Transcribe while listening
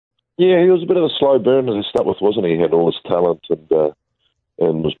Yeah, he was a bit of a slow burner to start with, wasn't he? He had all his talent and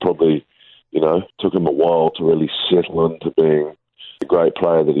was probably, took him a while to really settle into being the great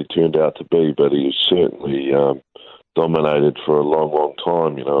player that he turned out to be, but he certainly dominated for a long, long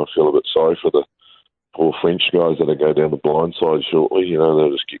time. I feel a bit sorry for the poor French guys that go down the blind side shortly. They'll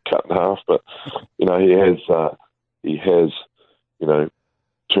just get cut in half. But he has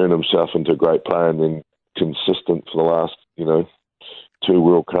turned himself into a great player and then consistent for the last 2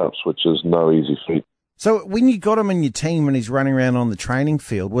 World Cups, which is no easy feat. So when you got him in your team and he's running around on the training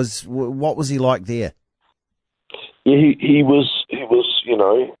field, what was he like there? Yeah, he was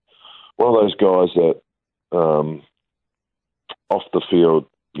one of those guys that off the field,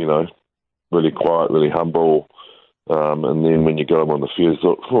 really quiet, really humble. And then when you got him on the field, you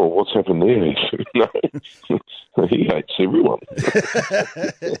thought, oh, what's happened there? He hates everyone.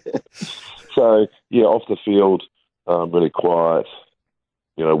 So, yeah, off the field, really quiet,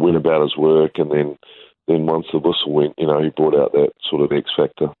 went about his work. And then once the whistle went, he brought out that sort of X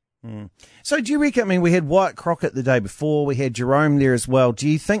factor. Mm. So do you reckon, we had Wyatt Crockett the day before, we had Jerome there as well. Do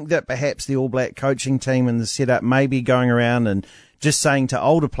you think that perhaps the All Black coaching team and the setup may be going around and just saying to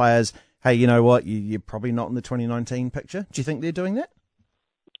older players, hey, you know what, you're probably not in the 2019 picture? Do you think they're doing that?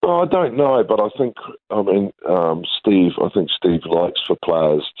 Oh, I don't know, but I think Steve likes for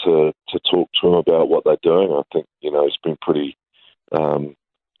players to talk to him about what they're doing. I think, he's been pretty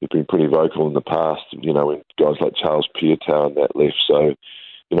vocal in the past, when guys like Charles Piutau and that left. So,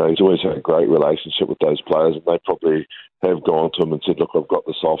 he's always had a great relationship with those players, and they probably have gone to him and said, look, I've got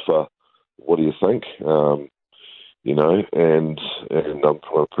this offer. What do you think? And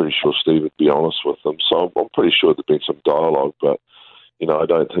I'm pretty sure Steve would be honest with them. So I'm pretty sure there'd been some dialogue, but, I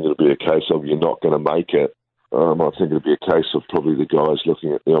don't think it'll be a case of you're not going to make it. I think it'll be a case of probably the guys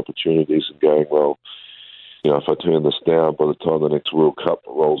looking at the opportunities and going, well, if I turn this down by the time the next World Cup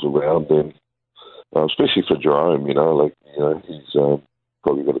rolls around, then, especially for Jerome, he's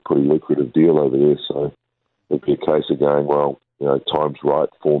probably got a pretty lucrative deal over there. So it'd be a case of going, well, time's right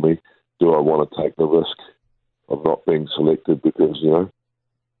for me. Do I want to take the risk of not being selected because,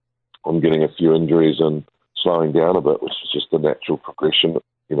 I'm getting a few injuries and slowing down a bit, which is just the natural progression,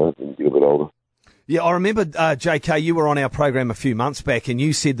 when you get a bit older. Yeah, I remember, JK, you were on our program a few months back and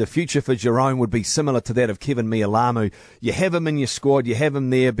you said the future for Jerome would be similar to that of Kevin Mialamu. You have him in your squad, you have him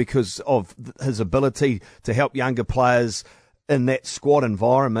there because of his ability to help younger players in that squad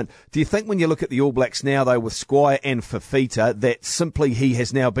environment. Do you think when you look at the All Blacks now, though, with Squire and Fafita, that simply he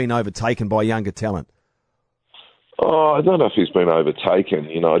has now been overtaken by younger talent? Oh, I don't know if he's been overtaken.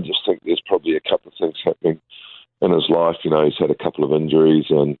 I just think there's probably a couple of things happening in his life. He's had a couple of injuries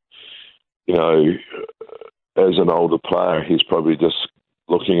and, as an older player, he's probably just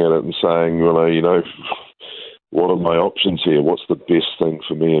looking at it and saying, what are my options here? What's the best thing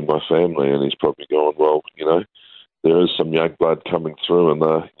for me and my family? And he's probably going, well, there is some young blood coming through and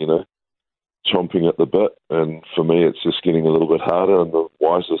they're, chomping at the bit. And for me, it's just getting a little bit harder. And the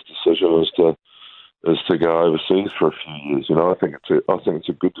wisest decision is to go overseas for a few years. I think it's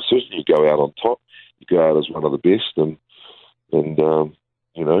a good decision. You go out on top. You go out as one of the best, and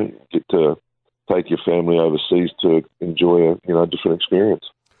get to take your family overseas to enjoy a different experience.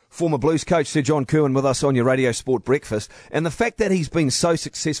 Former Blues coach Sir John Kirwan with us on your Radio Sport Breakfast. And the fact that he's been so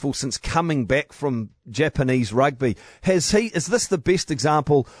successful since coming back from Japanese rugby, is this the best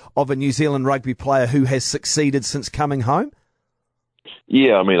example of a New Zealand rugby player who has succeeded since coming home?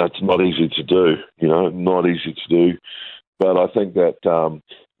 Yeah, it's not easy to do, not easy to do. But I think that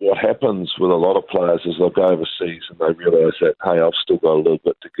what happens with a lot of players is they'll go overseas and they realise that, hey, I've still got a little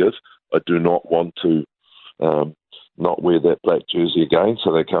bit to give. I do not want to not wear that black jersey again.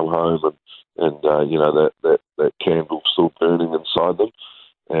 So they come home and that candle's still burning inside them.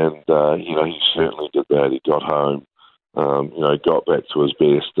 And, he certainly did that. He got home, got back to his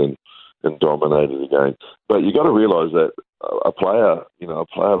best and dominated again. But you got to realise that a player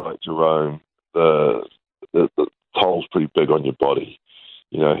like Jerome, the toll's pretty big on your body.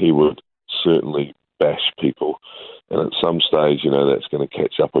 He would certainly bash people, and at some stage, that's going to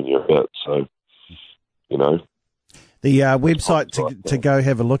catch up on you a bit. So, the website to go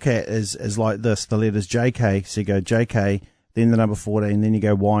have a look at is like this: the letters JK. So you go JK, then the number 14, then you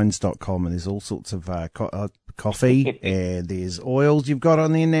go wines.com, and there's all sorts of coffee and there's oils you've got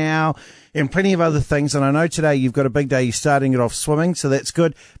on there now and plenty of other things. And I know today you've got a big day. You're starting it off swimming, so that's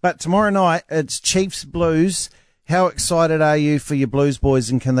good. But tomorrow night it's Chiefs Blues. How excited are you for your Blues boys,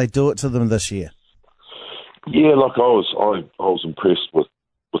 and can they do it to them this year? Yeah, I was impressed with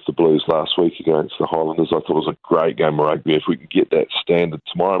the Blues last week against the Highlanders. I thought it was a great game of rugby. If we could get that standard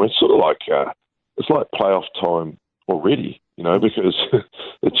tomorrow, it's sort of like it's like playoff time already. because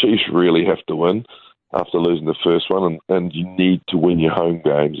the Chiefs really have to win after losing the first one, and you need to win your home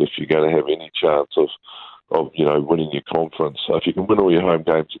games if you're going to have any chance of winning your conference. So if you can win all your home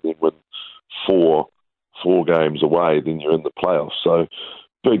games and then win four games away, then you're in the playoffs. So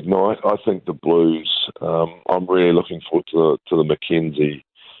big night. I think the Blues. I'm really looking forward to the Mackenzie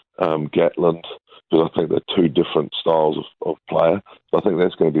Gatland, because I think they're two different styles of player. So I think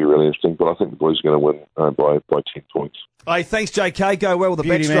that's going to be really interesting. But I think the Blues are going to win by 10 points. Hey, thanks, JK. Go well with the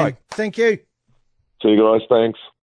backstroke. Thank you. See you guys. Thanks.